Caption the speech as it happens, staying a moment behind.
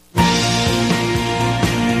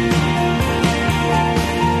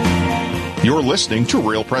for listening to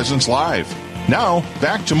Real Presence Live. Now,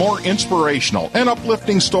 back to more inspirational and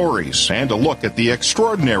uplifting stories and a look at the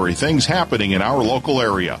extraordinary things happening in our local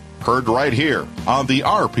area. Heard right here on the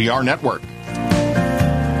RPR Network.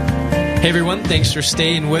 Hey everyone, thanks for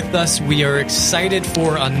staying with us. We are excited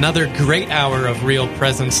for another great hour of Real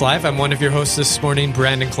Presence Live. I'm one of your hosts this morning,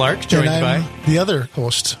 Brandon Clark, joined by the other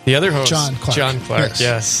host. John Clark,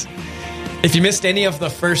 yes. If you missed any of the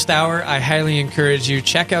first hour, I highly encourage you,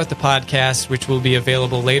 check out the podcast, which will be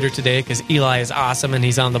available later today because Eli is awesome and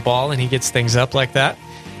he's on the ball and he gets things up like that.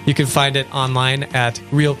 You can find it online at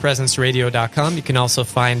realpresenceradio.com. You can also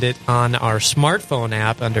find it on our smartphone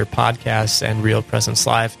app under Podcasts and Real Presence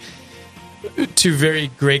Live. Two very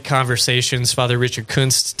great conversations. Father Richard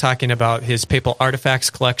Kunst talking about his papal artifacts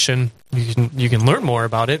collection. You can learn more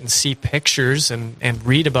about it and see pictures and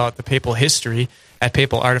read about the papal history at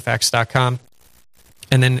papalartifacts.com.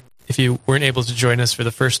 And then if you weren't able to join us for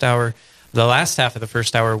the first hour, the last half of the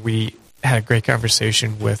first hour, we had a great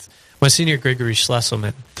conversation with Monsignor Gregory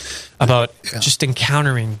Schlesselman about just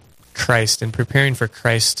encountering Christ and preparing for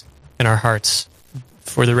Christ in our hearts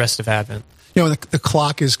for the rest of Advent. You know, the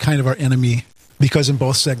clock is kind of our enemy because in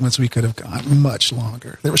both segments we could have gone much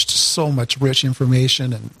longer. There was just so much rich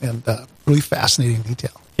information and really fascinating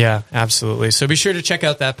detail. Yeah, absolutely. So be sure to check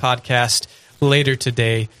out that podcast later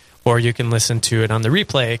today, or you can listen to it on the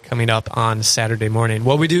replay coming up on Saturday morning.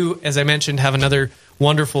 Well, we do, as I mentioned, have another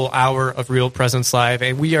wonderful hour of Real Presence Live,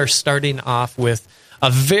 and we are starting off with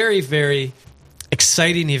a very, very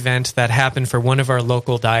exciting event that happened for one of our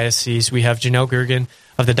local dioceses. We have Janelle Gergen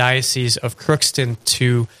of the Diocese of Crookston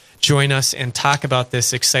to join us and talk about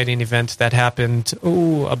this exciting event that happened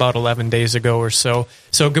about 11 days ago or so.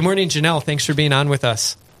 So good morning, Janelle. Thanks for being on with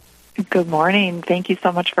us. Good morning. Thank you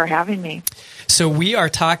so much for having me. So we are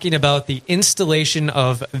talking about the installation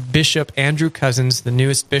of Bishop Andrew Cozzens, the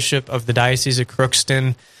newest bishop of the Diocese of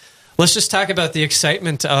Crookston. Let's just talk about the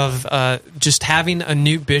excitement of just having a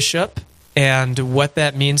new bishop and what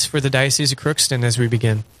that means for the Diocese of Crookston as we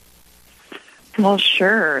begin. Well,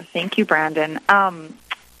 sure. Thank you, Brandon.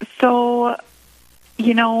 So,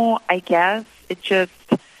 I guess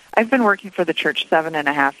I've been working for the church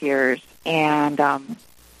 7.5 years, and, I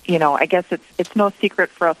guess it's no secret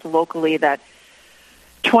for us locally that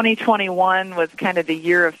 2021 was kind of the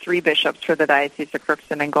year of 3 bishops for the Diocese of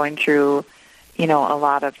Crookston and going through, a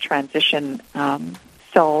lot of transition.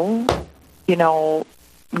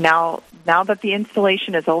 Now that the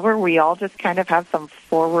installation is over, we all just kind of have some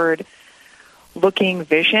forward-looking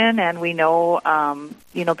vision, and we know,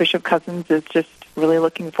 Bishop Cozzens is just really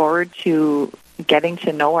looking forward to getting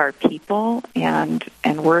to know our people, and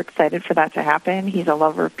we're excited for that to happen. He's a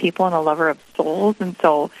lover of people and a lover of souls, and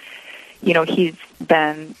so, he's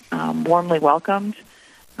been warmly welcomed,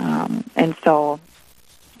 and so,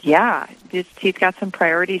 he's got some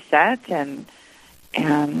priorities set, and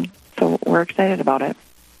so we're excited about it.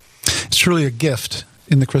 It's truly a gift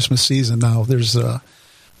in the Christmas season now. There's to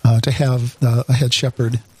have a head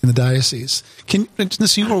shepherd in the diocese.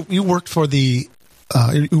 You worked for the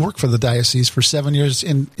diocese for 7 years.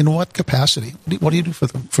 In what capacity? What do you do for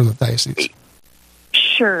the diocese?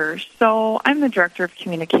 Sure. So I'm the director of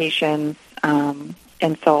communications, and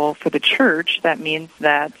so for the church, that means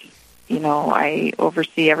that I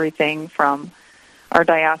oversee everything from our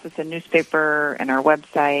diocesan newspaper and our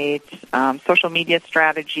website, social media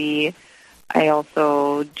strategy. I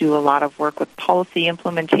also do a lot of work with policy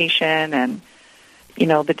implementation and,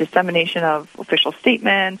 the dissemination of official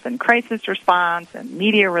statements and crisis response and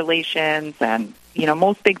media relations. And,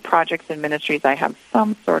 most big projects and ministries, I have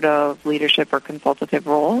some sort of leadership or consultative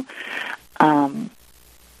role. I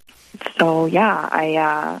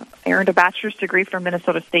earned a bachelor's degree from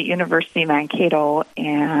Minnesota State University, Mankato,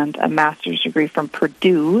 and a master's degree from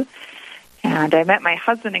Purdue. And I met my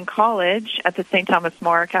husband in college at the St. Thomas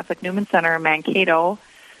More Catholic Newman Center in Mankato,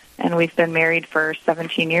 and we've been married for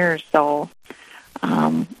 17 years. So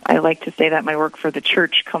I like to say that my work for the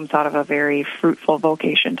church comes out of a very fruitful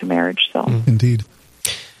vocation to marriage. So Indeed.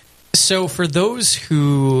 So for those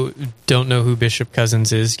who don't know who Bishop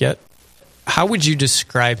Cozzens is yet, how would you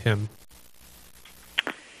describe him?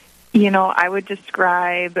 I would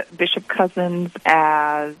describe Bishop Cozzens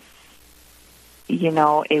as,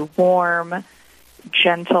 a warm,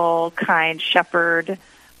 gentle, kind shepherd,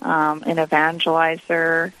 an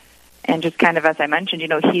evangelizer, and just kind of, as I mentioned,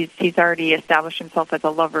 he's already established himself as a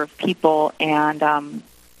lover of people, and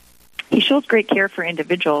he shows great care for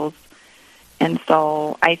individuals. And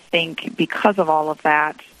so I think because of all of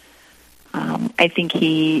that, I think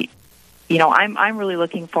he, I'm really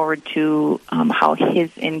looking forward to how his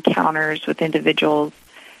encounters with individuals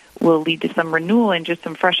will lead to some renewal and just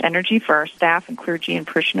some fresh energy for our staff and clergy and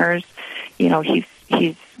parishioners. You know,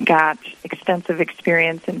 he's got extensive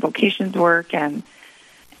experience in vocations work and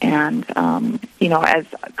you know, as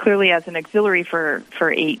clearly as an auxiliary for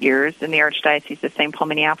 8 years in the Archdiocese of St. Paul,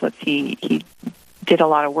 Minneapolis, he did a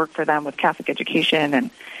lot of work for them with Catholic education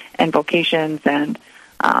and vocations, and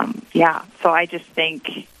so I just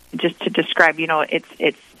think, just to describe, you know,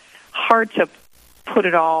 it's hard to put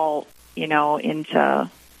it all, you know, into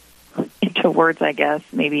words, I guess,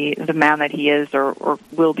 maybe the man that he is or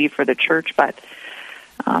will be for the church, but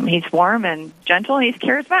he's warm and gentle, and he's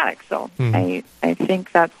charismatic. So I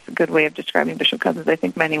think that's a good way of describing Bishop Cozzens. I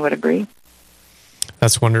think many would agree.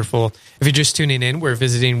 That's wonderful. If you're just tuning in, we're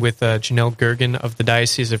visiting with Janelle Gergen of the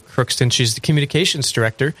Diocese of Crookston. She's the communications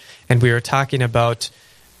director, and we are talking about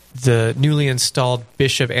the newly installed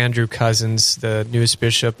Bishop Andrew Cozzens, the newest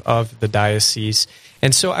bishop of the diocese.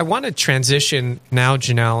 And so I want to transition now,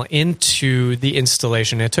 Janelle, into the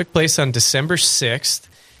installation. It took place on December 6th.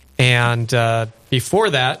 And before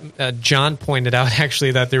that, John pointed out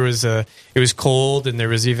actually that it was cold and there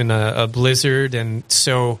was even a blizzard. And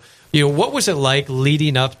so, you know, what was it like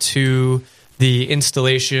leading up to the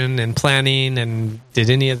installation and planning? And did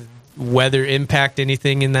any of the weather impact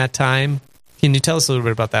anything in that time? Can you tell us a little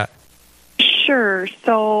bit about that? Sure.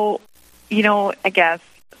 So, you know, I guess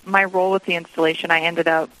my role with the installation, I ended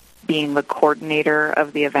up being the coordinator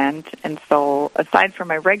of the event. And so aside from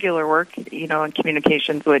my regular work, you know, in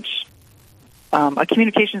communications, which a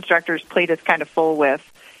communications director's plate is kind of full with,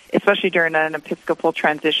 especially during an Episcopal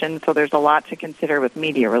transition. So there's a lot to consider with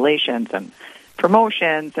media relations and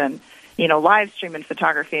promotions and, you know, live stream and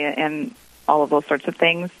photography and all of those sorts of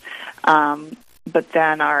things. But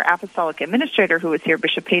then our apostolic administrator who was here,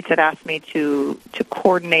 Bishop Pates, had asked me to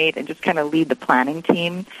coordinate and just kind of lead the planning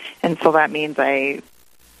team. And so that means I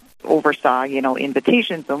oversaw, you know,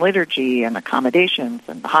 invitations and liturgy and accommodations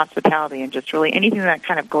and hospitality and just really anything that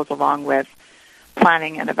kind of goes along with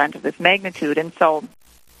planning an event of this magnitude. And so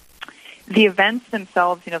the events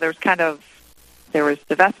themselves, you know, there was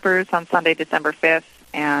the Vespers on Sunday, December 5th,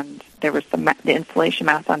 and there was the installation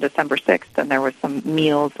Mass on December 6th, and there were some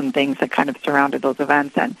meals and things that kind of surrounded those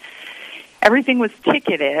events. And everything was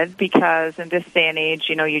ticketed because in this day and age,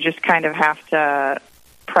 you know, you just kind of have to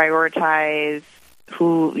prioritize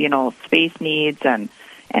who, you know, space needs and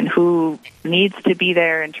who needs to be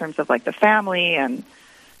there in terms of like the family and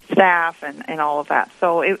staff and all of that.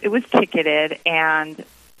 So it was ticketed, and,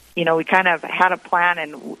 you know, we kind of had a plan,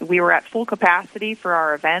 and we were at full capacity for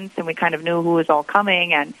our events, and we kind of knew who was all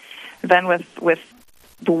coming. And then with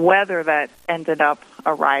the weather that ended up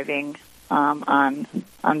arriving on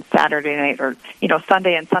Saturday night, or, you know,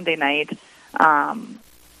 Sunday and Sunday night,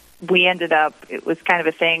 we ended up, it was kind of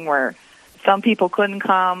a thing where some people couldn't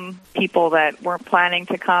come, people that weren't planning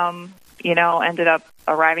to come, you know, ended up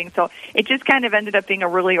arriving. So it just kind of ended up being a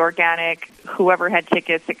really organic, whoever had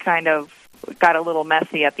tickets, it kind of got a little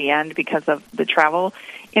messy at the end because of the travel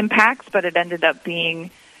impacts, but it ended up being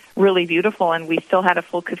really beautiful, and we still had a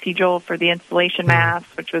full cathedral for the installation Mass,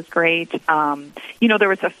 which was great. You know, there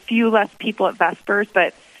was a few less people at Vespers,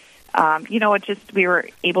 but you know, we were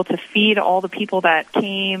able to feed all the people that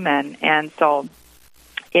came, and so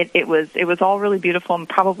it was all really beautiful and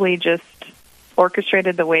probably just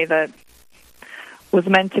orchestrated the way that was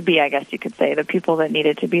meant to be, I guess you could say. The people that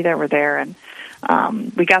needed to be there were there, and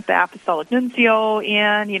we got the Apostolic Nuncio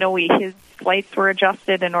in. You know, his flights were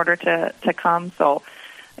adjusted in order to come, so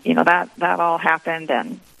you know that all happened,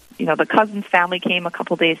 and you know the Cozzens family came a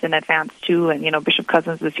couple days in advance too, and you know Bishop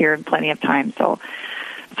Cozzens was here in plenty of time, so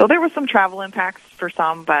there were some travel impacts for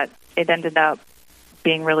some, but it ended up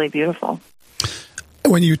being really beautiful.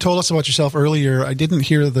 When you told us about yourself earlier, I didn't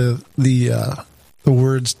hear the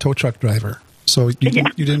words tow truck driver. So you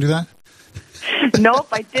didn't do that? Nope,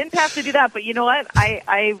 I didn't have to do that. But you know what?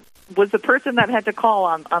 I was the person that had to call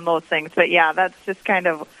on those things. But yeah, that's just kind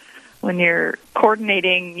of when you're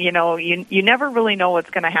coordinating, you know, you never really know what's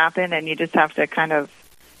going to happen, and you just have to kind of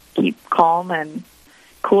keep calm and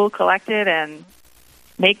cool, collected, and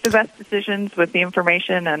make the best decisions with the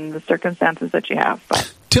information and the circumstances that you have.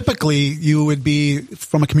 But typically, you would be,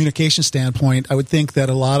 from a communication standpoint, I would think that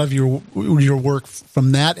a lot of your work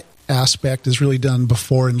from that aspect is really done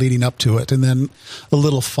before and leading up to it, and then a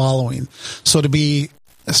little following. So to be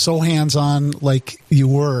so hands-on like you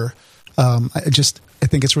were, I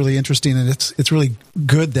think it's really interesting, and it's really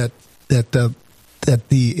good that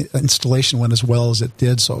the installation went as well as it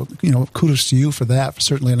did. So, you know, kudos to you for that,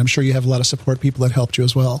 certainly, and I'm sure you have a lot of support people that helped you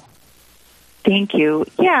as well. Thank you.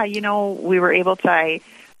 Yeah, you know, we were able to, I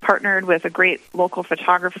partnered with a great local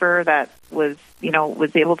photographer that was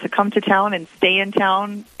able to come to town and stay in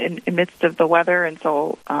town in midst of the weather, and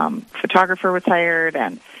so photographer was hired,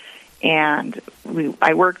 and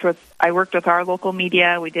I worked with our local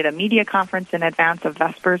media. We did a media conference in advance of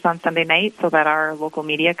Vespers on Sunday night so that our local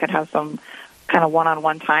media could have some kind of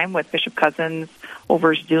one-on-one time with Bishop Cousins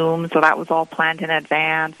over Zoom. So that was all planned in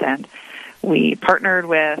advance, and we partnered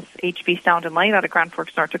with HB Sound and Light out of Grand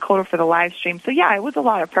Forks, North Dakota for the live stream. So yeah, it was a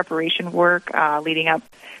lot of preparation work leading up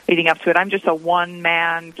to it. I'm just a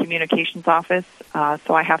one-man communications office,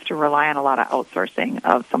 so I have to rely on a lot of outsourcing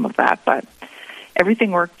of some of that, but everything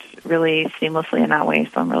worked really seamlessly in that way,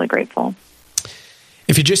 so I'm really grateful.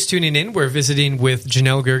 If you're just tuning in, we're visiting with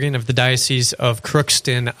Janelle Gergen of the Diocese of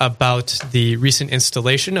Crookston about the recent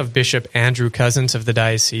installation of Bishop Andrew Cousins of the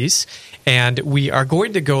diocese. And we are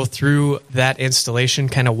going to go through that installation,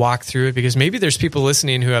 kind of walk through it, because maybe there's people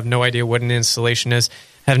listening who have no idea what an installation is,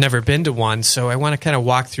 have never been to one. So I want to kind of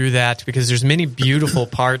walk through that because there's many beautiful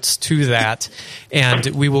parts to that. And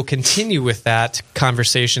we will continue with that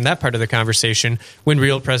conversation, that part of the conversation, when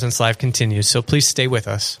Real Presence Live continues. So please stay with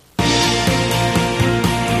us.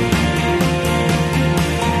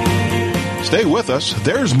 Stay with us.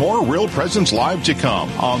 There's more Real Presence Live to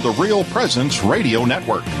come on the Real Presence Radio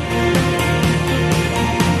Network.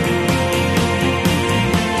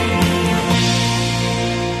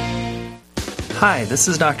 Hi, this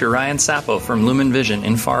is Dr. Ryan Sappo from Lumen Vision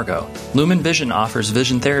in Fargo. Lumen Vision offers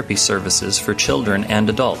vision therapy services for children and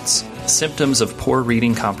adults. Symptoms of poor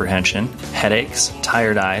reading comprehension, headaches,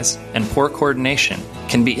 tired eyes, and poor coordination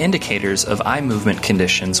can be indicators of eye movement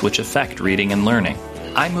conditions which affect reading and learning.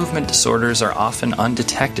 Eye movement disorders are often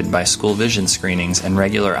undetected by school vision screenings and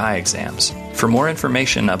regular eye exams. For more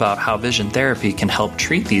information about how vision therapy can help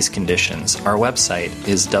treat these conditions, our website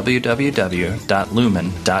is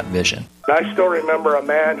www.lumen.vision. I still remember a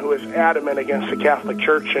man who was adamant against the Catholic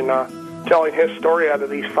Church and telling his story out of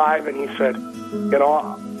these 5, and he said,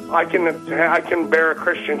 I can bear a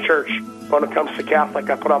Christian church. When it comes to Catholic,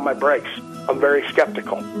 I put on my brakes. I'm very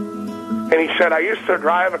skeptical. And he said, I used to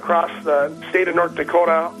drive across the state of North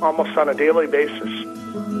Dakota almost on a daily basis.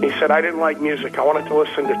 He said, I didn't like music. I wanted to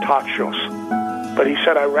listen to talk shows. But he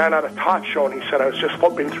said, I ran out of talk show, and he said, I was just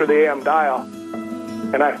flipping through the AM dial,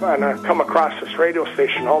 and I come across this radio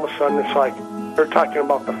station. All of a sudden, it's like they're talking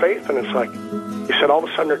about the faith, and it's like, he said, all of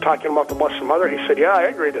a sudden they're talking about the Blessed Mother. He said, yeah, I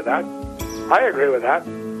agree to that. I agree with that.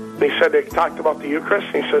 And he said, they talked about the Eucharist,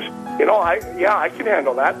 and he says, I can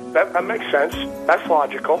handle that. That makes sense. That's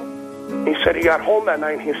logical. He said he got home that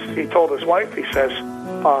night, and he told his wife, he says,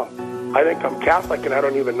 I think I'm Catholic, and I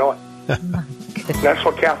don't even know it. And that's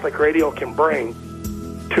what Catholic radio can bring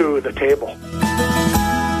to the table.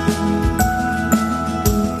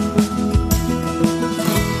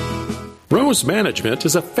 Rose Management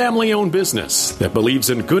is a family-owned business that believes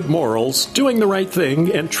in good morals, doing the right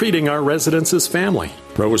thing, and treating our residents as family.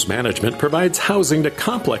 Rose Management provides housing to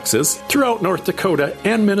complexes throughout North Dakota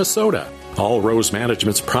and Minnesota. All Rose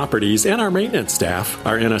Management's properties and our maintenance staff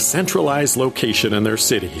are in a centralized location in their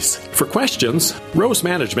cities. For questions, Rose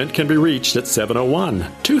Management can be reached at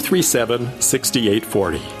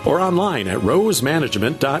 701-237-6840 or online at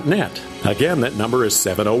rosemanagement.net. Again, that number is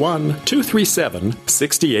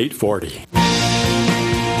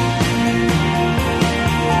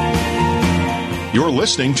 701-237-6840. You're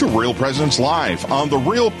listening to Real Presence Live on the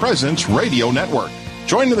Real Presence Radio Network.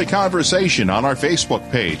 Join the conversation on our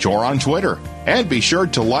Facebook page or on Twitter. And be sure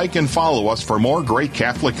to like and follow us for more great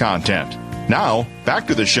Catholic content. Now, back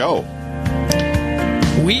to the show.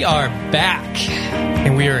 We are back,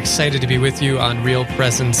 and we are excited to be with you on Real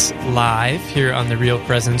Presence Live here on the Real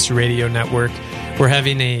Presence Radio Network. We're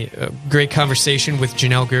having a great conversation with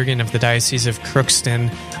Janelle Gergen of the Diocese of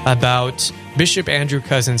Crookston about Bishop Andrew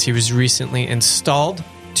Cousins. He was recently installed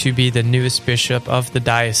to be the newest bishop of the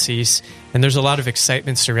diocese, and there's a lot of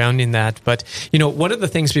excitement surrounding that. But, one of the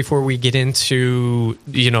things before we get into,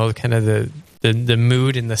 kind of the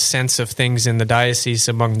mood and the sense of things in the diocese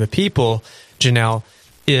among the people, Janelle,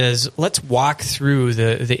 is let's walk through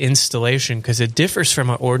the installation, because it differs from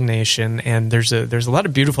an ordination, and there's a lot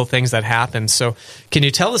of beautiful things that happen. So can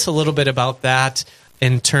you tell us a little bit about that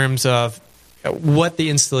in terms of what the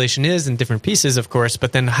installation is in different pieces, of course,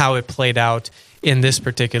 but then how it played out in this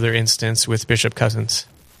particular instance with Bishop Cousins?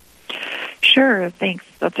 Sure, thanks.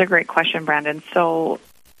 That's a great question, Brandon. So,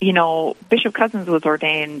 Bishop Cousins was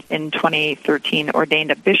ordained in 2013,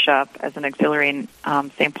 ordained a bishop as an auxiliary in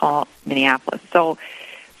St. Paul, Minneapolis. So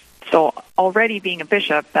already being a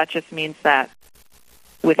bishop, that just means that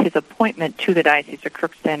with his appointment to the Diocese of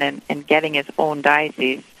Crookston and getting his own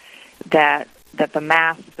diocese, that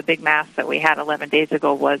the big mass that we had 11 days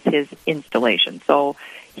ago was his installation. So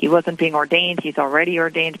he wasn't being ordained. He's already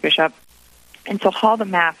ordained bishop. And so how the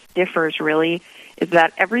Mass differs really is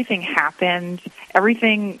that everything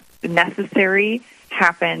necessary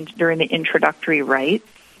happened during the introductory rites.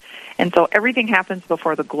 And so everything happens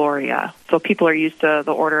before the Gloria. So people are used to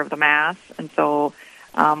the order of the Mass. And so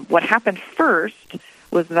what happened first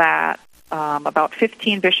was that about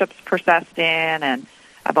 15 bishops processed in, and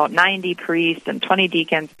about 90 priests and 20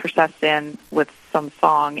 deacons processed in with some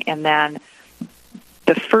song. And then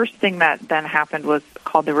the first thing that then happened was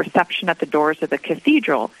called the reception at the doors of the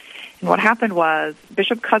cathedral. And what happened was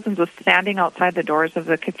Bishop Cozzens was standing outside the doors of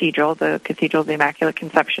the Cathedral of the Immaculate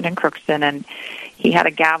Conception in Crookston, and he had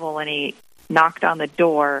a gavel and he knocked on the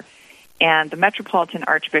door, and the Metropolitan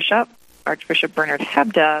Archbishop Bernard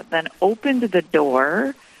Hebda, then opened the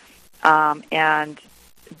door, and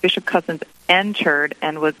Bishop Cozzens entered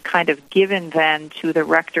and was kind of given then to the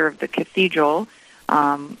rector of the cathedral,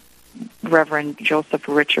 Reverend Joseph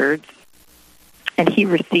Richards, and he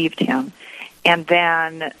received him. And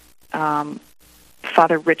then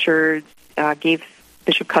Father Richards gave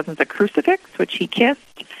Bishop Cozzens a crucifix, which he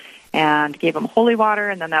kissed, and gave him holy water.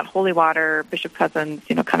 And then that holy water, Bishop Cozzens,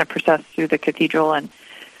 kind of processed through the cathedral and,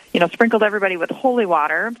 sprinkled everybody with holy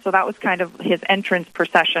water. So that was kind of his entrance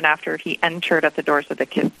procession after he entered at the doors of the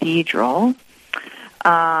cathedral.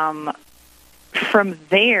 From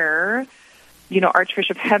there,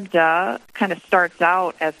 Archbishop Hebda kind of starts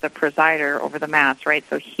out as the presider over the Mass, right?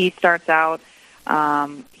 So he starts out,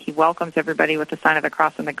 he welcomes everybody with the sign of the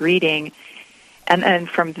cross and the greeting. And then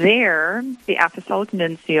from there, the Apostolic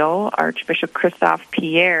Nuncio, Archbishop Christophe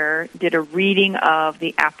Pierre, did a reading of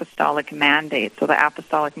the Apostolic Mandate. So the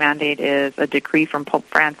Apostolic Mandate is a decree from Pope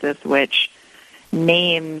Francis which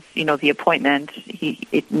names, the appointment.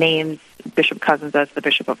 It names Bishop Cozzens as the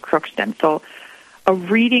Bishop of Crookston. So a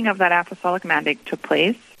reading of that Apostolic Mandate took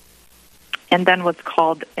place, and then what's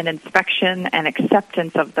called an inspection and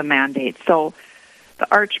acceptance of the mandate. So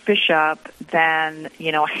the Archbishop then,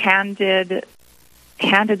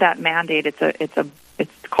 handed that mandate.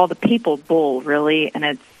 It's called a papal bull, really, and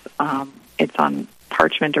it's on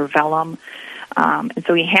parchment or vellum. And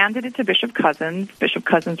so he handed it to Bishop Cozzens. Bishop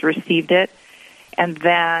Cozzens received it, and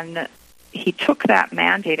then he took that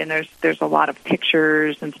mandate, and there's a lot of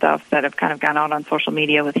pictures and stuff that have kind of gone out on social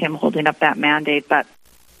media with him holding up that mandate, but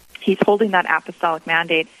he's holding that apostolic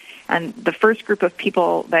mandate, and the first group of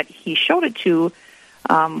people that he showed it to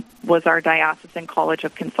was our Diocesan College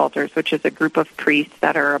of Consultors, which is a group of priests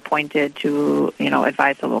that are appointed to,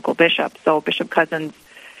 advise the local bishop. So Bishop Cozzens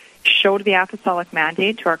showed the apostolic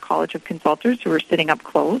mandate to our College of Consultors who were sitting up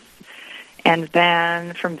close. And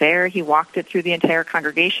then from there, he walked it through the entire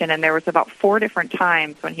congregation. And there was about 4 different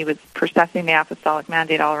times when he was processing the apostolic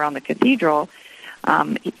mandate all around the cathedral.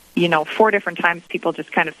 4 different times people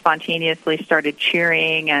just kind of spontaneously started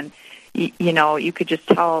cheering, and you could just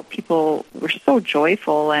tell people were so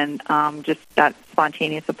joyful, and just that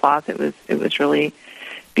spontaneous applause. It was really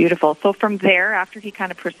beautiful. So from there, after he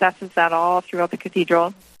kind of processes that all throughout the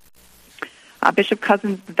cathedral, Bishop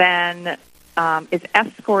Cozzens then is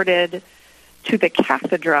escorted to the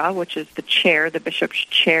cathedra, which is the bishop's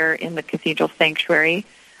chair in the cathedral sanctuary.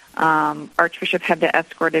 Archbishop Hebda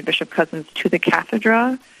escorted Bishop Cozzens to the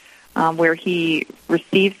cathedra, where he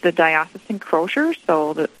receives the diocesan crosier,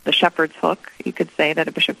 so the shepherd's hook, you could say, that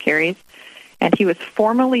a bishop carries. And he was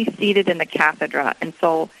formally seated in the cathedra. And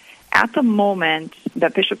so at the moment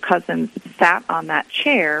that Bishop Cozzens sat on that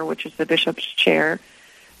chair, which is the bishop's chair,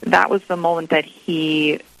 that was the moment that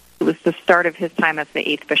it was the start of his time as the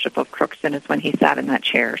 8th Bishop of Crookston, is when he sat in that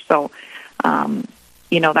chair. So,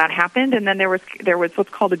 that happened. And then there was what's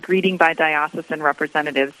called a greeting by diocesan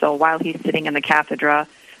representatives. So while he's sitting in the cathedra,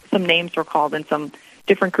 some names were called, and some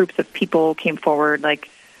different groups of people came forward, like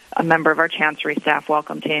a member of our chancery staff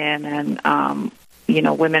welcomed him, and,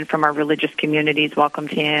 women from our religious communities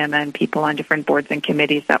welcomed him, and people on different boards and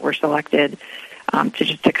committees that were selected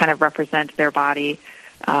to kind of represent their body,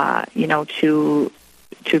 to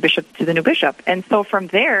the new bishop. And so from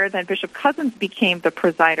there, then Bishop Cozzens became the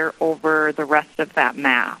presider over the rest of that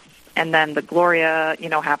Mass. And then the Gloria,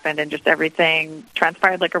 happened, and just everything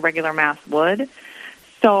transpired like a regular Mass would.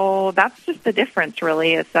 So that's just the difference,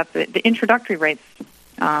 really, is that the introductory rites,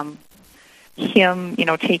 him,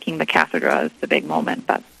 taking the cathedra is the big moment.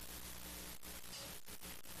 But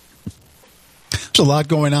there's a lot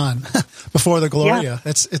going on before the Gloria. Yeah.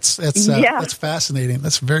 That's fascinating.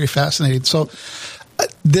 That's very fascinating. So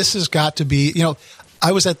this has got to be,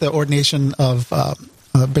 I was at the ordination of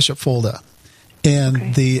Bishop Fulda,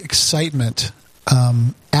 and the excitement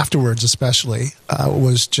afterwards, especially,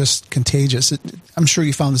 was just contagious. I'm sure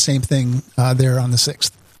you found the same thing there on the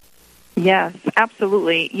 6th. Yes,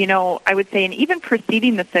 absolutely. I would say, and even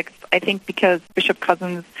preceding the 6th, I think because Bishop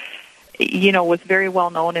Cozzens, was very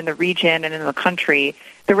well known in the region and in the country,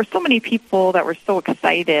 there were so many people that were so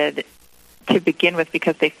excited to begin with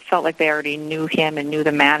because they felt like they already knew him and knew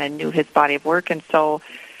the man and knew his body of work. And so,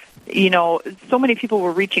 so many people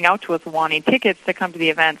were reaching out to us wanting tickets to come to the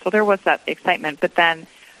event. So there was that excitement. But then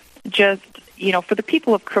just, for the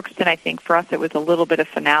people of Crookston, I think for us it was a little bit of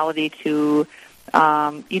finality to,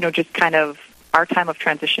 just kind of our time of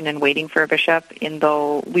transition and waiting for a bishop,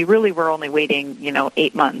 though we really were only waiting,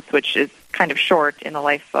 8 months, which is kind of short in the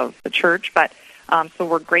life of the church. But so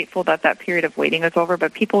we're grateful that period of waiting is over.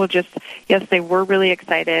 But people yes, they were really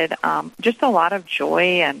excited. Just a lot of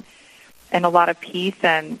joy and a lot of peace.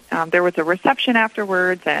 And there was a reception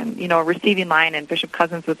afterwards and, a receiving line. And Bishop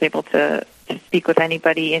Cozzens was able to speak with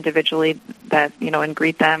anybody individually that, and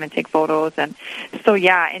greet them and take photos. And so,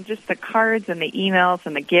 and just the cards and the emails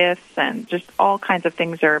and the gifts and just all kinds of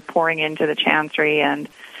things are pouring into the chancery. And,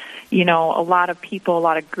 a lot of people, a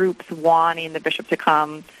lot of groups wanting the bishop to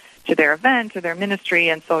come to their event or their ministry.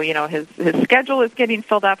 And so, his schedule is getting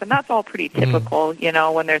filled up. And that's all pretty typical,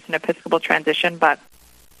 when there's an Episcopal transition. But,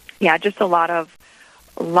 just a lot of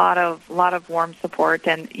warm support.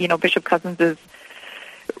 And, Bishop Cozzens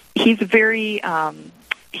he's very,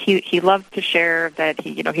 he loves to share that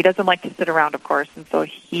he doesn't like to sit around, of course. And so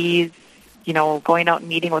he's, going out and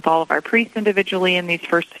meeting with all of our priests individually in these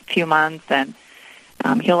first few months. And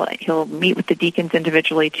he'll meet with the deacons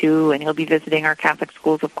individually too. And he'll be visiting our Catholic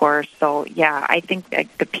schools, of course. So I think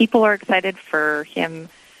the people are excited for him,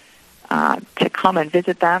 to come and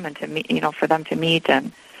visit them and to meet, for them to meet.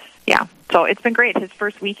 And so it's been great. His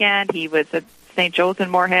first weekend, he was at St. Joe's in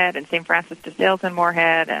Moorhead and St. Francis de Sales in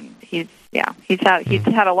Moorhead, and he's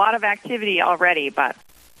had a lot of activity already. But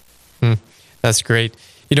that's great.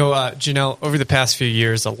 Janelle, over the past few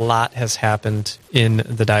years, a lot has happened in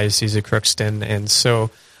the Diocese of Crookston, and so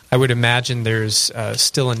I would imagine there's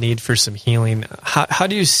still a need for some healing. How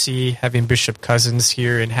do you see having Bishop Cozzens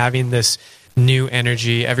here and having this new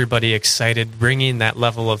energy, everybody excited, bringing that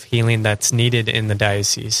level of healing that's needed in the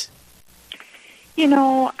diocese?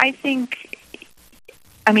 I think,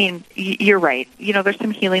 you're right. There's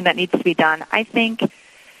some healing that needs to be done. I think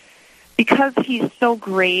because he's so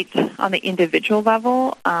great on the individual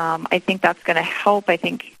level, I think that's going to help. I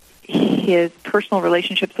think his personal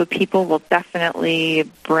relationships with people will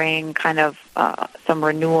definitely bring kind of some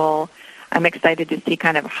renewal. I'm excited to see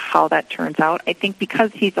kind of how that turns out. I think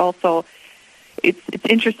because he's also, it's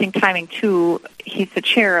interesting timing too, he's the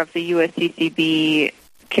chair of the USCCB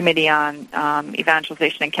Committee on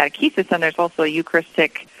Evangelization and Catechesis, and there's also a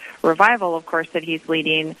Eucharistic revival, of course, that he's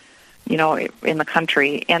leading, in the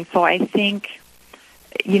country. And so I think,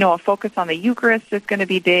 a focus on the Eucharist is going to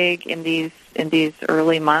be big in these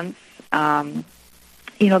early months. The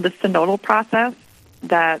synodal process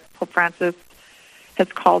that Pope Francis has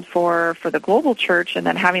called for the global church, and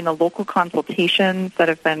then having the local consultations that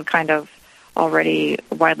have been kind of already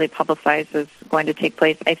widely publicized is going to take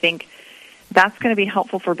place. I think that's going to be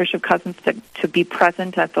helpful for Bishop Cozzens to be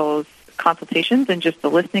present at those consultations and just the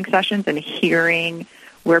listening sessions and hearing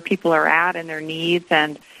where people are at and their needs.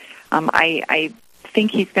 And I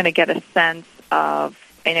think he's going to get a sense of,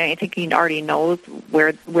 and I think he already knows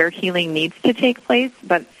where healing needs to take place.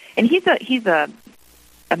 And he's a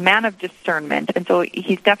man of discernment, and so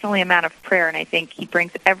he's definitely a man of prayer. And I think he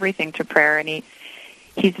brings everything to prayer, and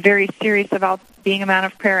he's very serious about being a man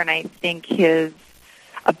of prayer. And I think his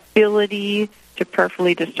ability to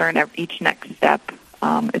prayerfully discern each next step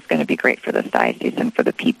is going to be great for this diocese and for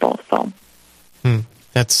the people. So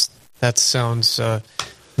that sounds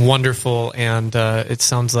wonderful, and it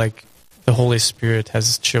sounds like the Holy Spirit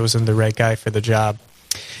has chosen the right guy for the job.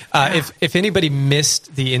 If anybody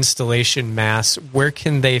missed the installation Mass, where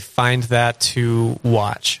can they find that to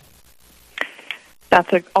watch?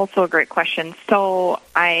 That's also a great question. So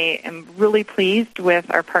I am really pleased with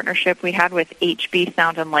our partnership we had with HB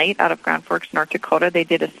Sound and Light out of Grand Forks, North Dakota. They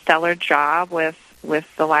did a stellar job with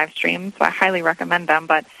the live stream, so I highly recommend them.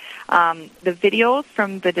 But the videos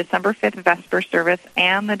from the December 5th Vesper service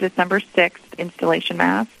and the December 6th installation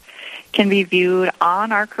Mass can be viewed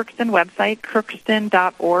on our Crookston website,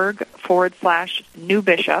 crookston.org/new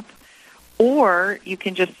bishop, or you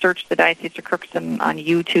can just search the Diocese of Crookston on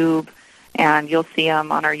YouTube, and you'll see them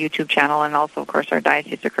on our YouTube channel and also, of course, our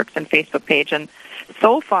Diocese of Crookston Facebook page. And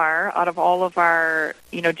so far, out of all of our,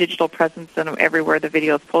 digital presence and everywhere the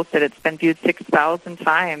video is posted, it's been viewed 6,000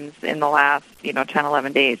 times in the last, 10,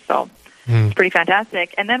 11 days. So it's pretty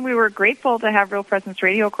fantastic. And then we were grateful to have Real Presence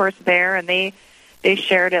Radio, of course, there, and they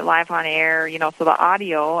shared it live on air, so the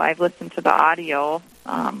audio, I've listened to the audio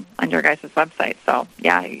on your guys' website. So,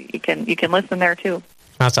 yeah, you can listen there, too.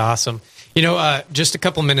 That's awesome. Just a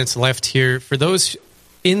couple minutes left here. For those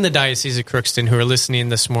in the Diocese of Crookston who are listening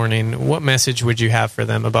this morning, what message would you have for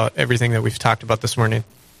them about everything that we've talked about this morning?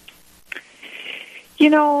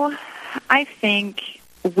 I think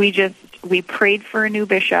we prayed for a new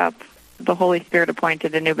bishop. The Holy Spirit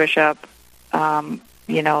appointed a new bishop,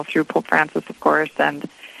 through Pope Francis, of course, and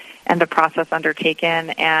the process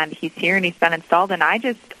undertaken. And he's here and he's been installed. And I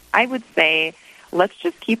would say, let's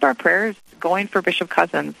just keep our prayers going for Bishop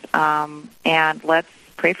Cozzens, and let's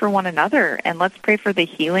pray for one another, and let's pray for the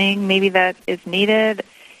healing maybe that is needed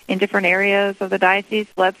in different areas of the diocese.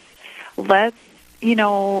 Let's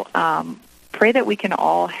pray that we can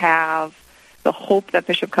all have the hope that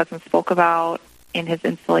Bishop Cozzens spoke about in his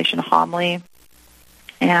installation homily.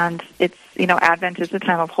 And it's, Advent is a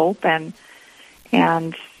time of hope, and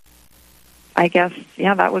I guess,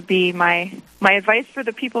 that would be my advice for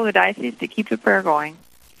the people of the diocese, to keep the prayer going.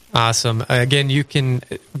 Awesome. Again, you can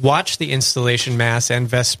watch the installation Mass and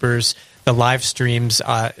Vespers, the live streams,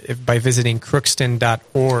 by visiting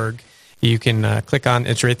crookston.org. You can click on,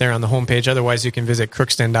 it's right there on the homepage. Otherwise, you can visit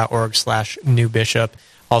crookston.org/newbishop.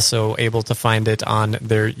 Also able to find it on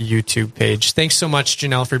their YouTube page. Thanks so much,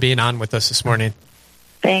 Janelle, for being on with us this morning.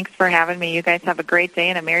 Thanks for having me. You guys have a great day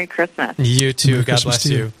and a Merry Christmas. You too. Merry God Christmas bless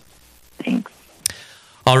to you. Thanks.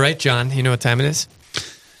 All right, John, you know what time it is?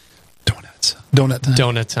 Donut time.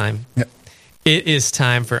 Donut time. Yep. It is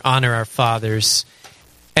time for Honor Our Fathers,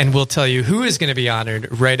 and we'll tell you who is going to be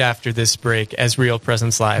honored right after this break as Real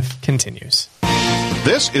Presence Live continues.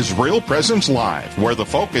 This is Real Presence Live, where the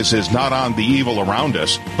focus is not on the evil around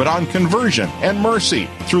us, but on conversion and mercy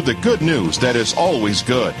through the good news that is always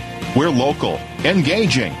good. We're local,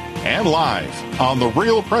 engaging, and live on the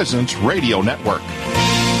Real Presence Radio Network.